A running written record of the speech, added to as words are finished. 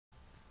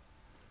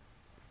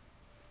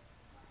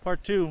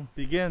Part 2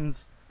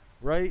 begins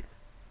right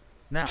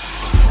now.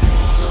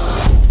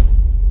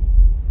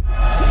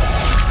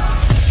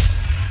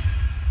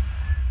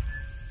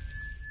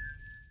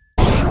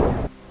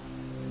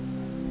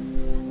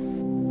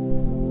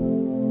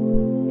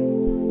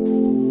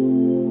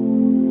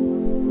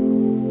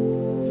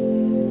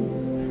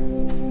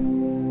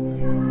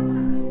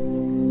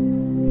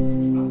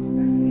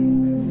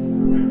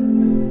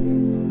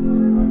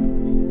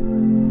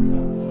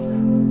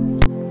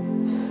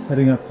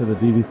 Heading up to the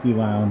DVC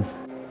lounge.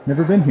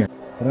 Never been here,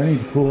 but I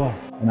need to cool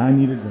off and I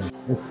need a drink.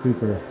 It's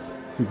super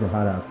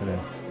hot out today.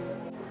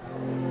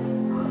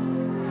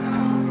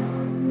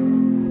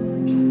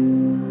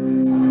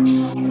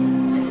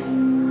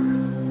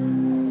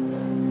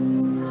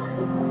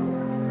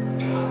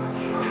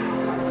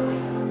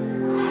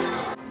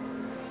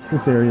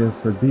 This area is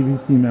for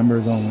DVC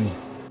members only.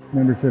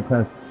 Membership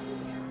has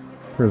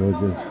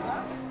privileges.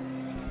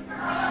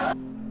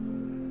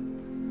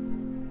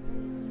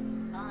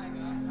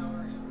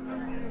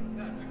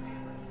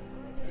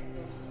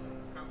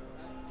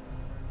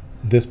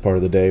 This part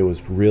of the day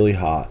was really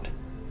hot.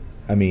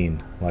 I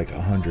mean, like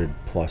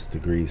 100+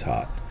 degrees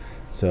hot.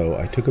 So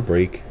I took a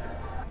break.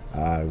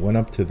 I went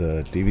up to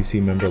the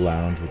DVC member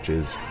lounge, which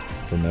is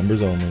for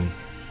members only,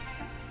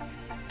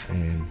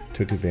 and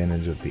took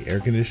advantage of the air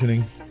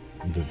conditioning,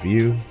 the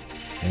view,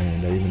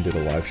 and I even did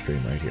a live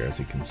stream right here, as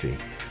you can see.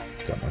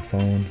 Got my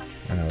phone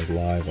and I was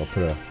live. I'll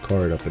put a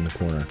card up in the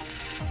corner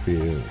for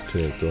you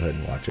to go ahead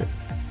and watch it.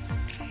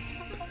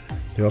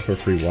 They offer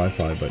free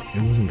Wi-Fi, but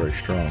it wasn't very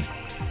strong.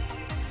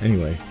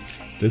 Anyway,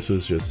 this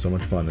was just so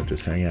much fun to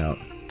just hang out,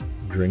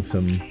 drink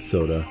some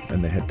soda,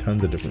 and they had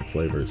tons of different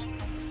flavors.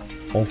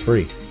 All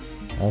free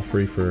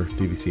for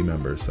DVC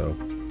members, so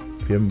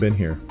if you haven't been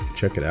here,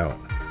 check it out.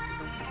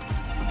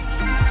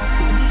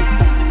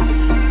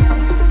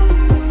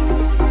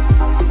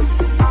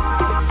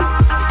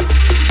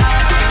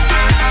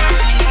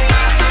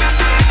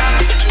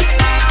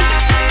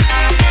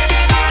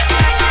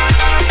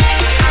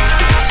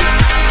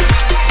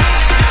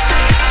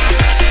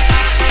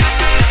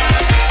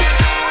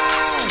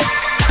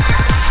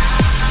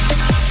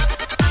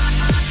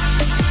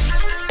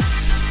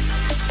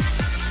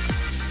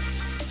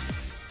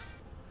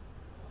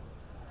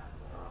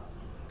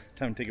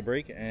 Time to take a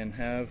break and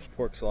have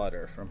pork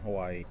slaughter from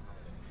Hawaii.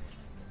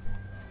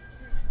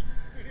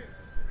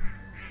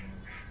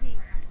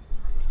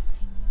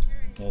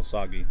 A little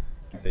soggy.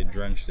 They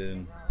drenched it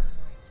in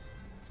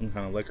some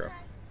kind of liquor.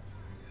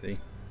 See?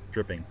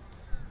 Dripping.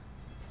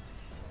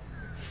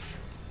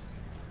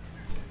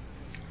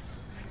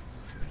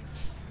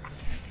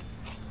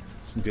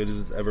 As good as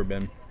it's ever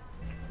been,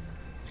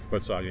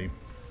 but soggy.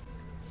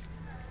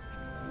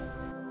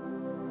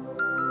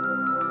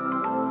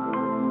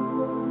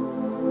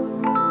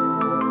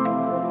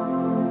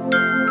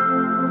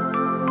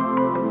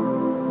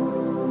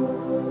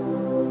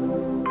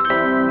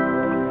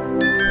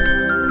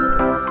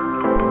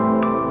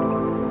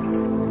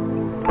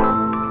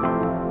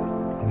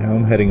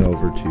 I'm heading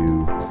over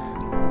to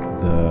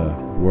the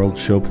World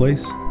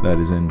Showplace that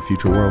is in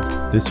Future World.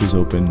 This was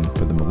open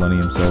for the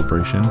Millennium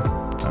celebration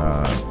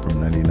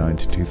from 99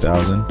 to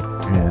 2000,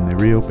 and they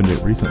reopened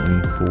it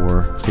recently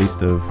for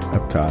Taste of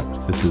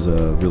Epcot. This is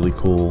a really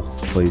cool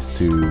place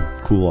to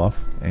cool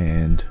off,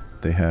 and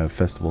they have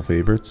festival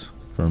favorites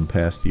from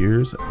past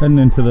years. Heading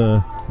into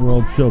the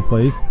World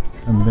Showplace.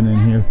 I've been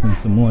in here since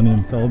the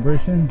Millennium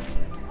celebration.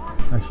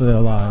 Actually,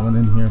 a lot. I went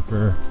in here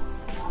for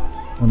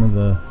one of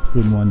the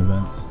Food and Wine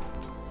events.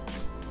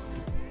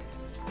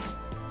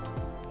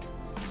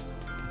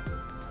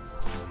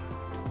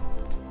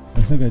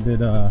 I think I did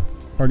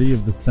Party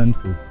of the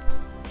Senses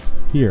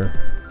here,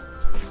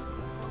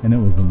 and it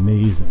was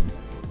amazing.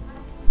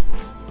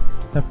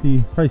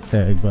 Hefty price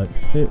tag, but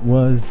it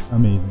was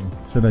amazing.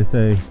 Should I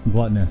say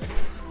gluttonous?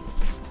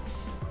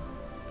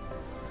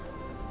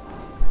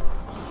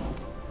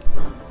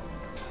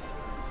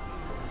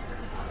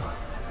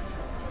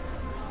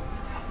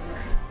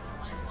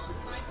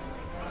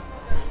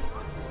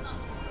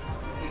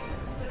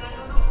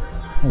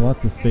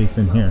 Lots of space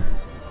in here.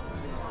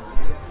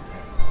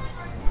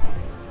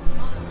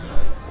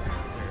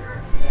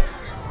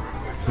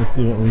 Let's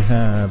see what we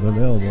have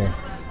available.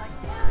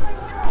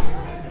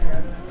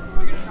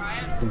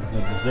 This is the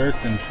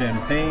desserts and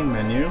champagne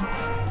menu.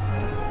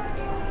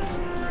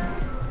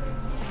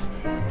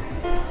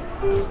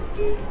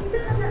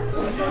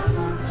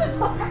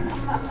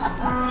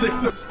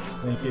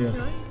 Thank you.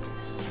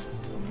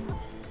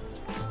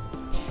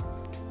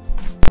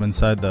 I'm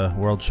inside the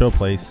World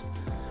Showplace,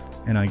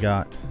 and I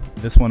got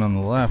this one on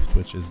the left,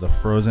 which is the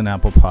frozen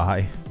apple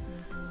pie.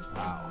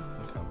 Wow,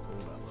 look how cool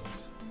that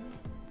looks.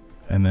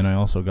 And then I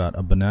also got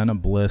a Banana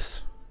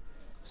Bliss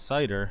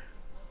cider.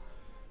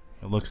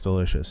 It looks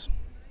delicious.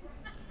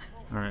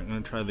 Alright, I'm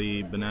going to try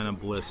the Banana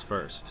Bliss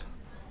first.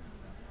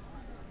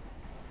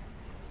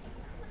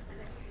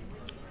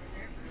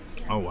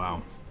 Oh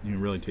wow, you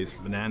can really taste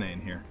the banana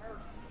in here.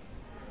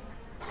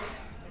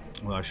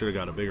 Well, I should have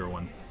got a bigger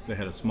one. They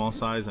had a small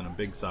size and a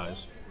big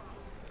size.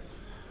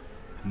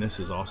 And this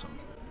is awesome.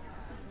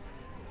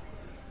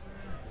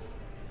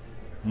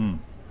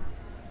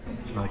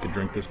 I could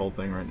drink this whole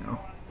thing right now.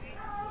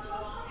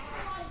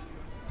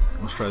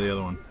 Let's try the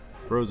other one.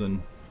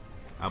 Frozen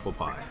apple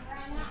pie.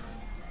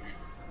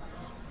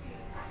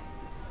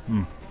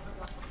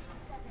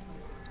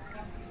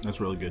 That's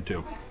really good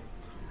too.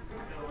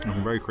 It's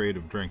a very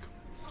creative drink.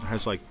 It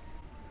has like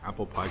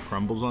apple pie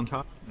crumbles on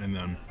top, and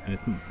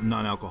it's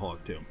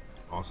non-alcoholic too.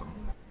 Awesome.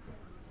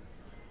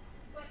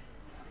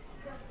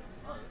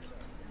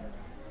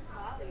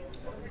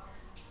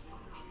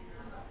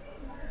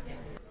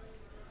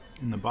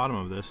 In the bottom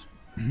of this,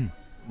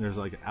 there's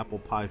like apple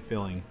pie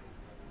filling.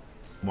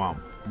 Wow,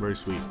 very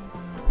sweet.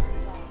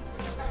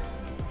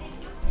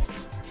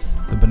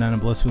 The Banana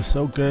Bliss was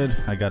so good,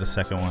 I got a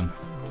second one.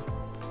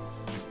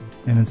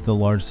 And it's the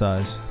large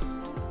size.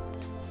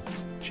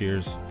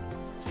 Cheers.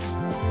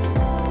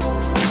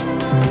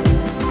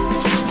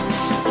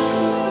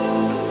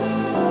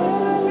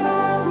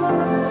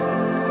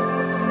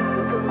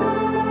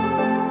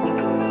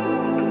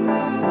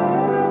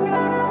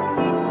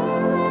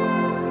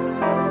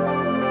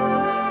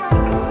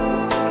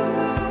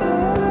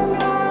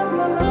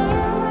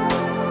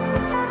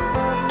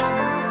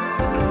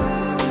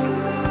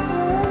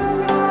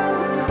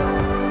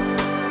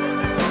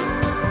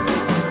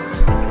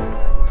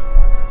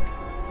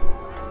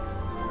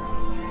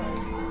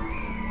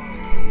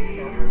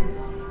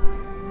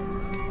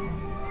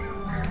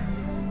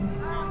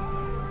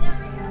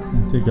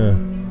 Take a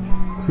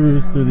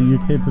cruise through the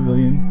UK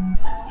pavilion.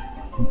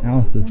 And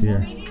Alice is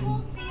here.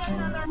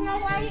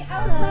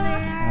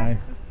 Hi.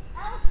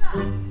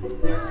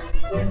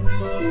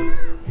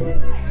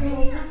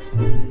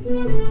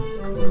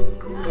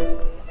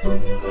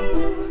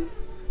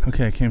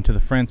 Okay, I came to the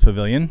France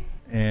pavilion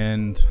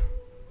and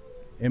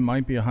it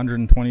might be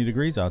 120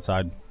 degrees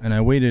outside. And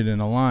I waited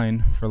in a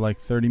line for like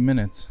 30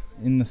 minutes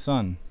in the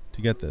sun to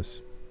get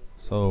this.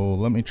 So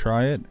let me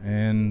try it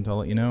and I'll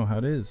let you know how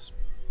it is.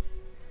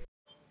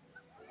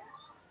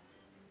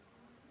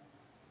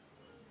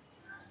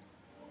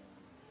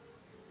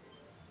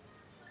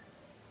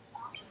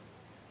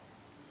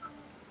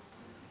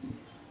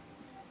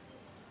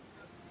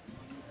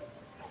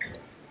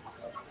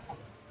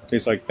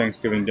 Tastes like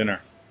Thanksgiving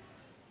dinner.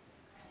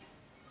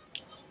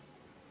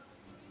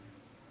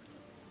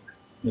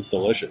 It's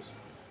delicious.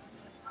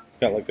 It's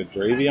got like a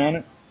gravy on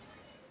it.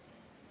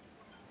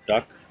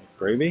 Duck with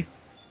gravy.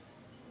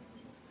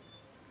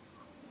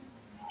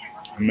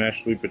 And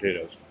mashed sweet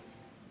potatoes.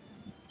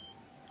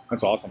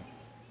 That's awesome.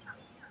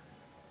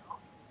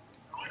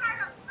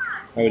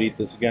 I would eat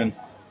this again.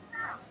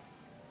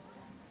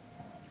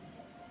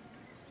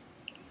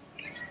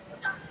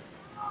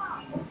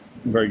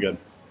 Very good.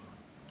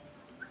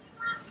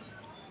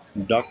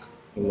 Duck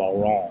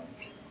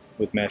l'orange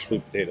with mashed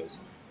sweet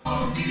potatoes.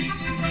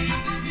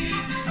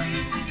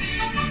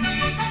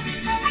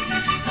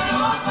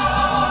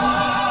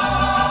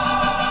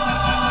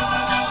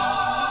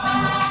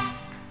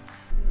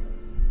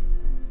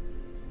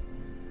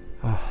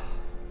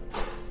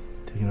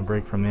 Taking a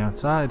break from the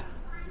outside.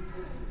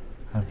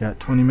 I've got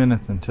 20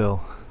 minutes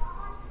until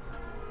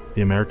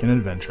the American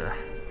Adventure.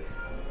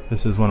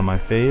 This is one of my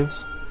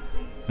faves,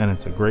 and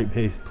it's a great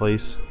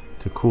place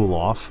to cool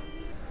off.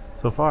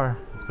 So far,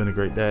 it's been a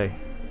great day.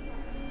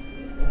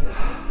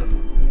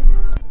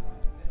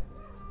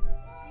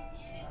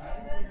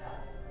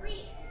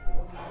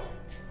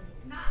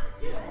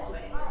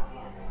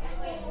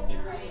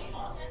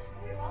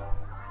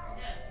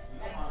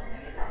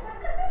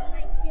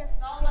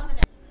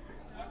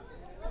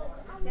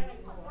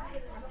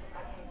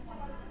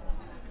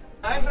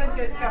 Hi,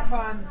 Francesca,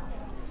 fun.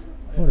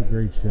 What a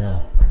great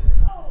show.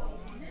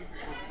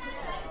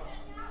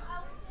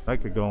 I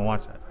could go and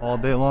watch that all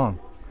day long.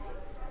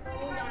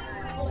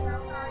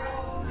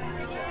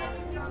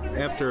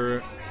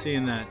 After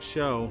seeing that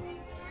show,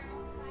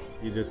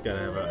 you just gotta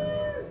have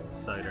a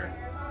cider.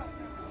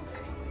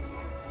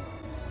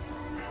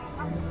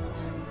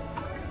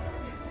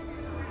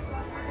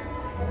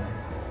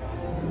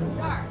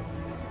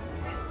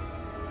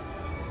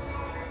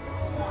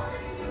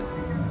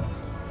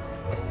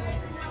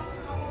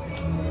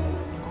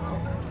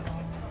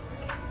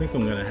 I think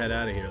I'm gonna head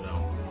out of here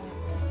though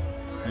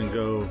and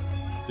go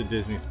to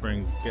Disney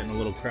Springs. It's getting a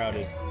little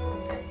crowded.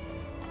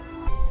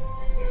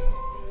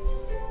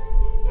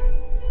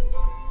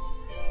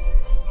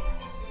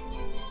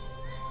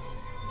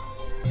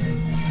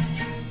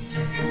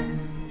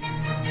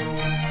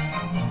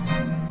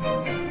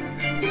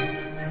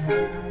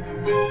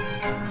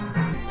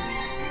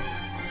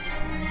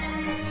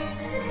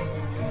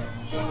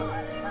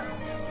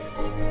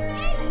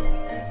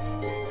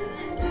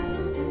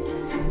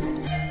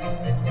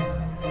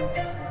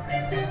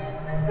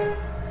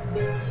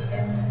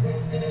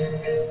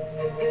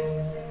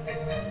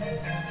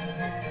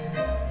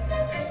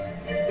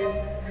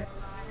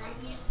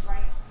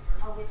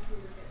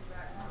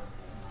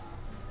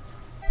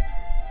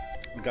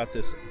 Got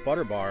this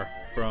butter bar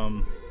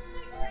from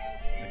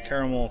the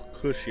Caramel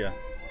Kuschia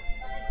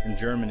in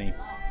Germany.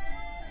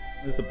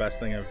 This is the best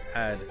thing I've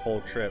had the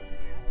whole trip.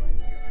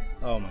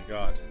 Oh my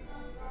god.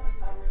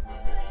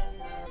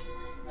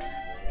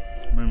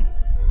 I'm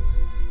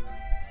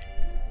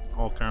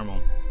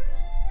caramel.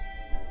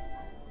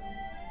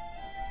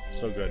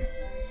 So good.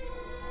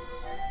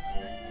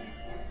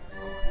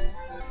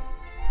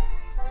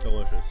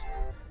 Delicious.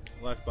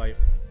 Last bite.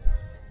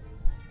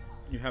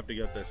 You have to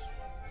get this.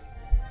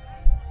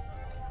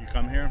 If you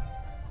come here,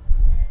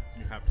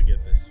 you have to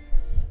get this.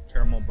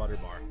 Caramel butter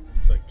bar.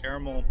 It's like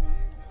caramel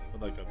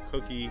with like a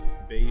cookie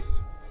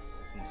base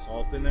with some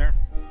salt in there.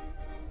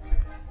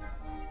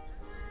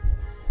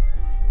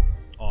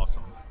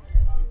 Awesome.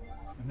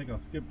 I think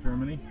I'll skip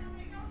Germany.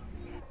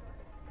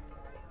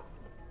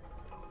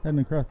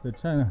 Heading across to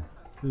China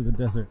through the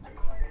desert.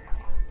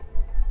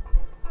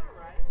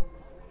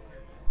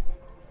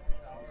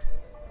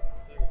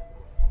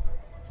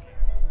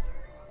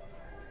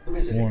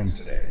 Visiting us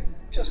today.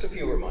 Just a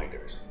few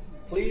reminders.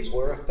 Please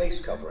wear a face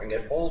covering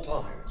at all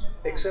times,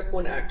 except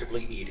when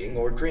actively eating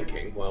or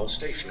drinking while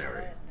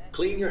stationary.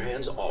 Clean your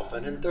hands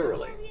often and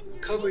thoroughly.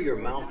 Cover your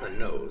mouth and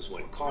nose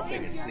when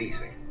coughing and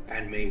sneezing,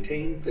 and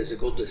maintain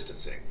physical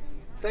distancing.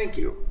 Thank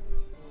you.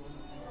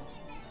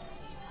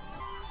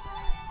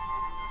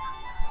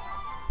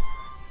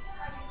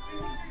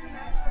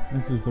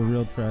 This is the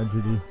real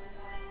tragedy.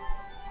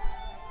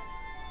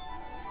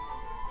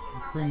 The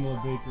Kringle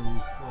Bakery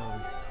is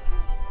closed.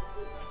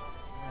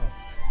 Oh,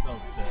 so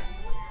upset.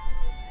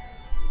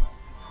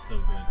 So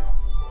good.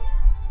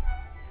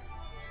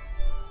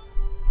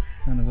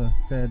 Kind of a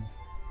sad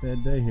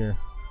day here.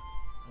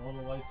 All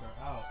the lights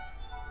are out.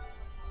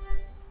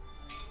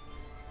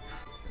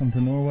 Come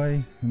to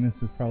Norway, and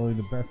this is probably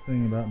the best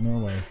thing about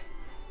Norway.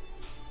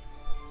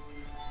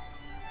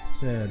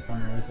 Sad,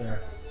 right there.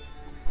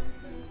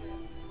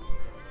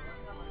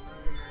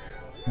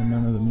 And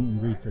none of the meet and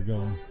greets are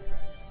going.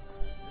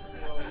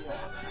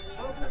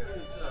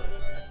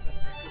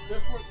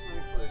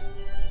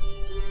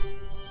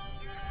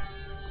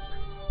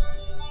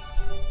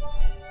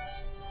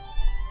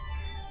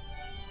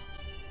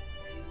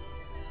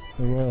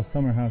 The Royal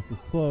Summer House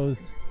is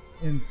closed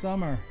in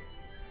summer.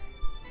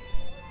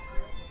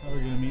 Now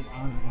we're gonna meet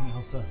Anna and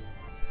Elsa.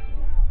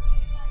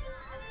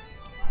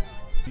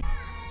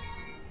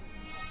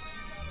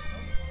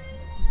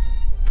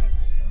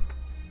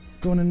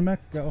 Going into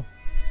Mexico.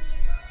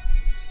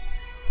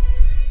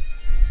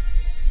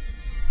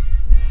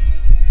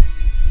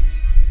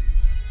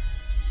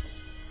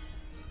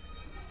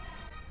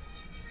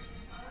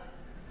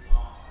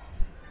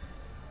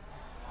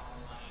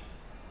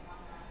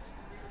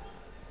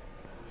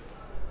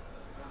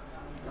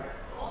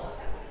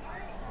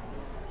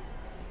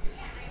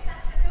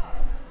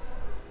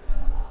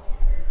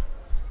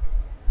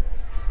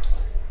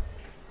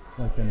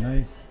 Like a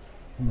nice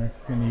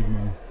Mexican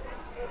evening.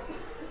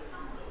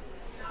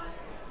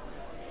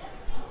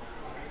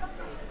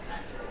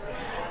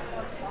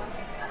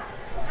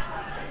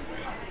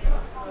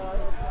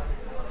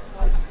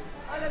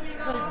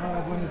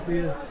 Buenos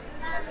dias.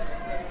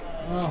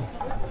 Oh.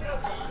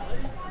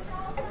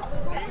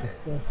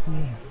 That's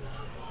me.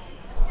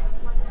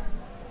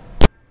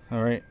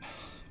 All right,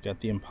 got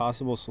the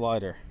impossible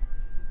slider.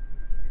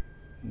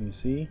 You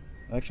see,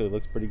 actually it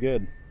looks pretty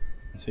good.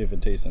 Let's see if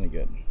it tastes any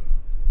good.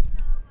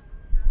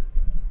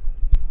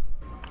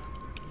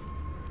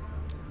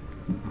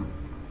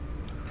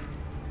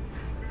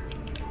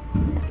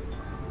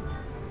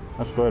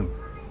 That's good.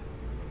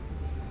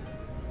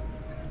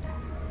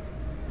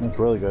 That's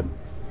really good.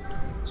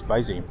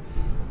 Spicy.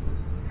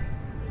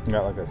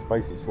 Got like a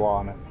spicy slaw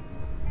on it.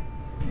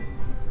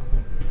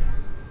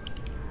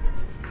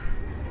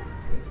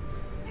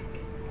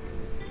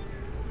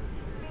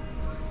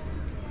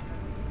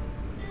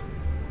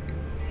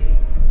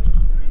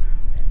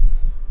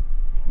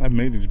 I've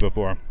made these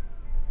before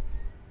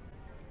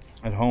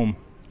at home,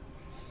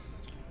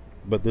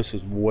 but this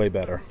is way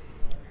better.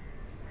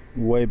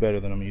 Way better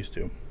than I'm used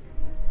to.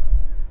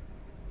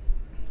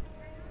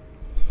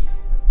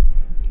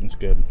 It's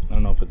good. I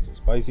don't know if it's the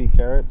spicy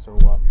carrots or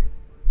what.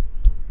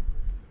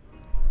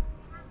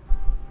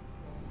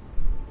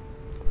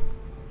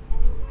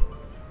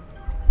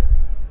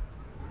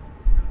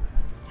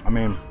 I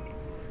mean,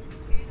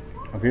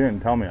 if you didn't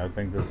tell me, I'd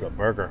think this is a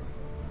burger.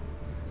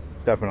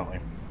 Definitely.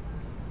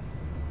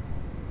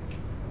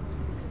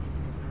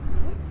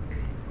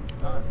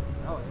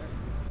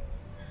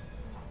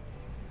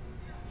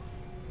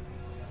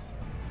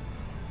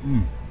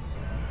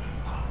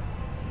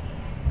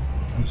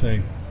 I'd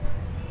say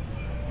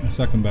the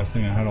second best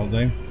thing I had all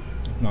day,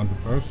 if not the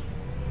first.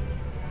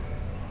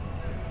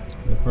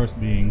 The first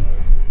being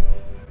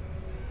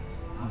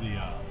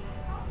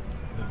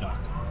the duck.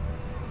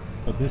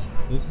 But this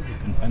is a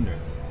contender.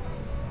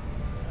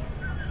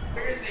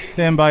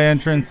 Standby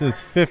entrance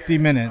is 50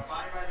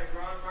 minutes.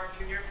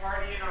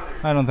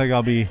 I don't think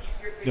I'll be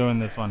doing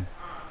this one.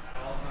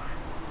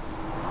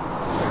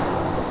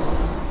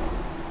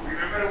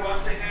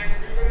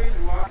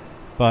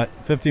 But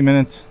 50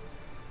 minutes,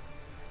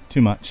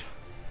 too much.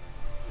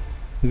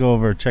 We'll go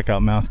over and check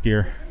out mouse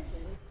gear.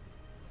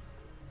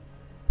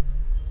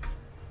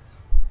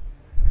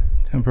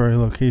 Temporary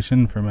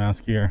location for mouse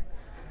gear.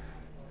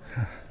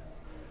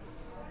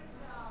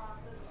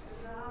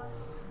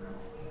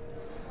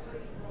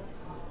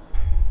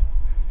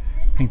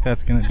 think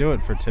that's gonna do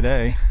it for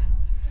today.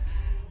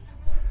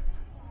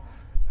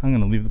 I'm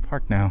gonna leave the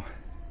park now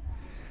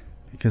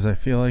because I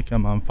feel like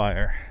I'm on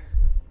fire.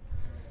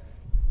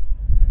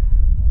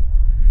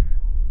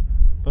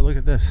 But look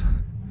at this.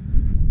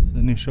 This is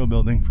the new show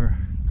building for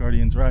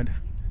Guardians Ride.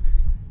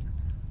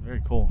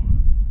 Very cool.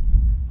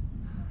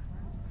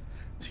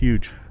 It's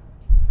huge.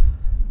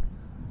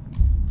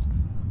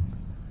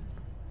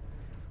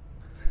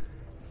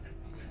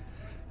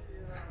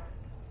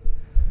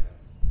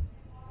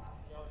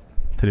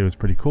 Today was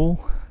pretty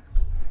cool.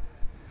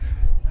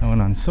 I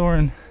went on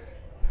Soarin',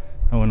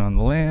 I went on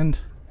the land,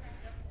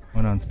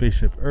 went on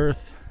Spaceship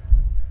Earth,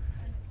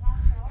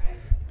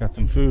 got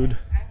some food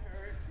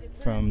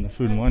from the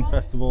Food and Wine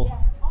Festival,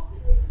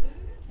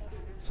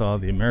 saw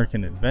the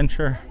American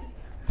Adventure,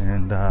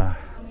 and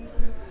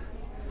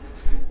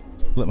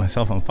lit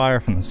myself on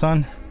fire from the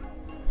sun.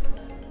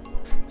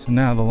 So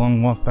now the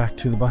long walk back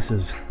to the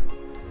buses.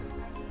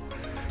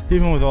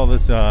 Even with all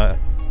this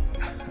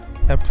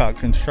Epcot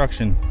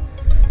construction,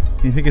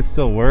 do you think it's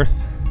still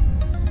worth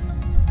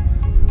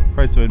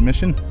price of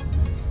admission?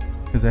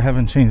 Because they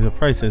haven't changed the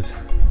prices.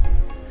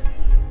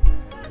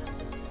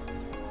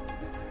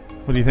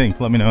 What do you think?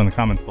 Let me know in the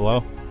comments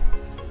below.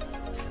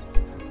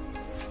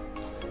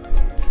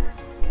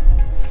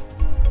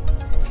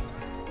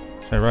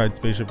 Should I ride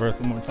Spaceship Earth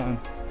one more time?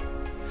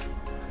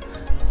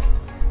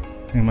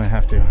 I think I might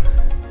have to.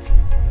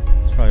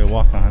 It's probably a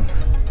walk-on.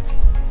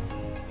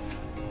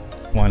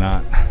 Why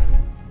not?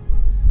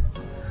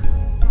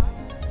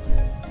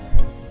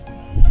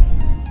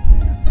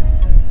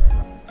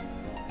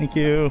 Thank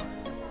you.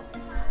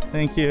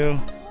 Thank you.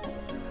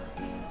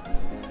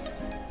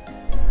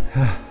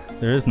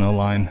 There is no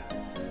line.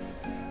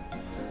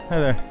 Hi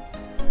there.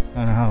 I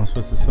don't know how I'm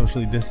supposed to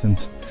socially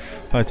distance.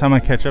 By the time I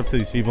catch up to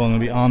these people, I'm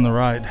gonna be on the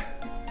ride.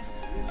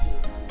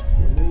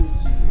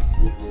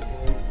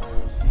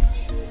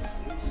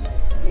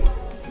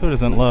 Who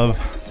doesn't love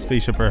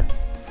Spaceship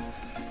Earth?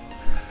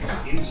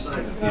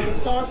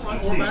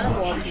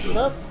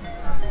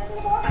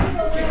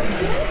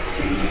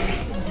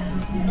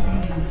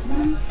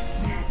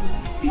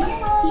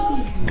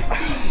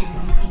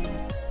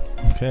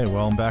 Okay,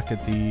 well, I'm back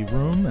at the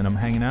room and I'm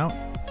hanging out.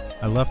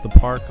 I left the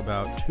park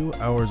about 2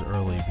 hours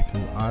early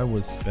because I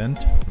was spent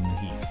from the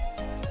heat.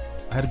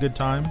 I had a good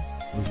time.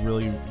 It was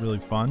really, really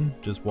fun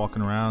just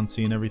walking around,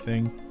 seeing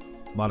everything.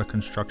 A lot of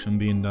construction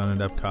being done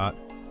at Epcot.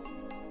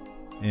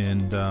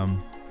 And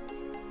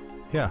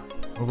yeah,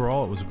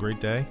 overall it was a great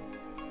day.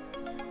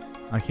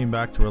 I came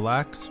back to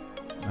relax.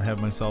 I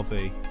have myself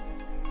a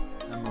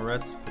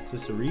Amarette's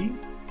Patisserie.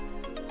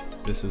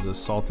 This is a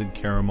salted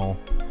caramel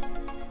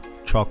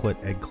chocolate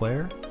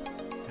eclair,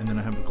 and then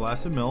I have a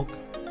glass of milk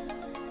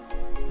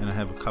and I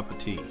have a cup of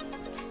tea.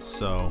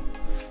 So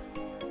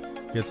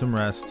get some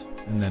rest,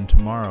 and then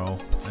tomorrow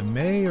I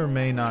may or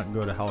may not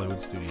go to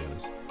Hollywood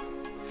Studios.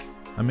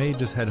 I may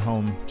just head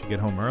home to get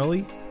home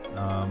early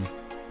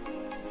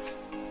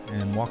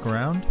and walk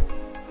around,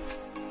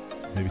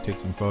 maybe take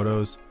some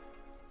photos,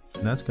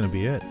 and that's gonna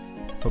be it.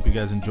 Hope you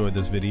guys enjoyed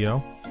this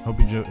video. Hope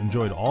you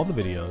enjoyed all the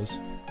videos,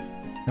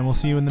 and we'll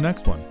see you in the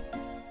next one.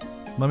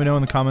 Let me know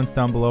in the comments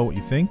down below what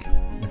you think.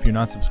 If you're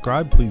not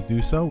subscribed, please do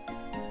so,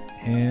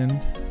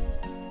 and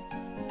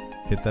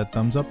hit that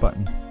thumbs up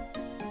button.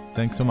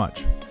 Thanks so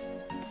much.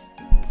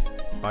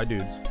 Bye,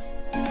 dudes.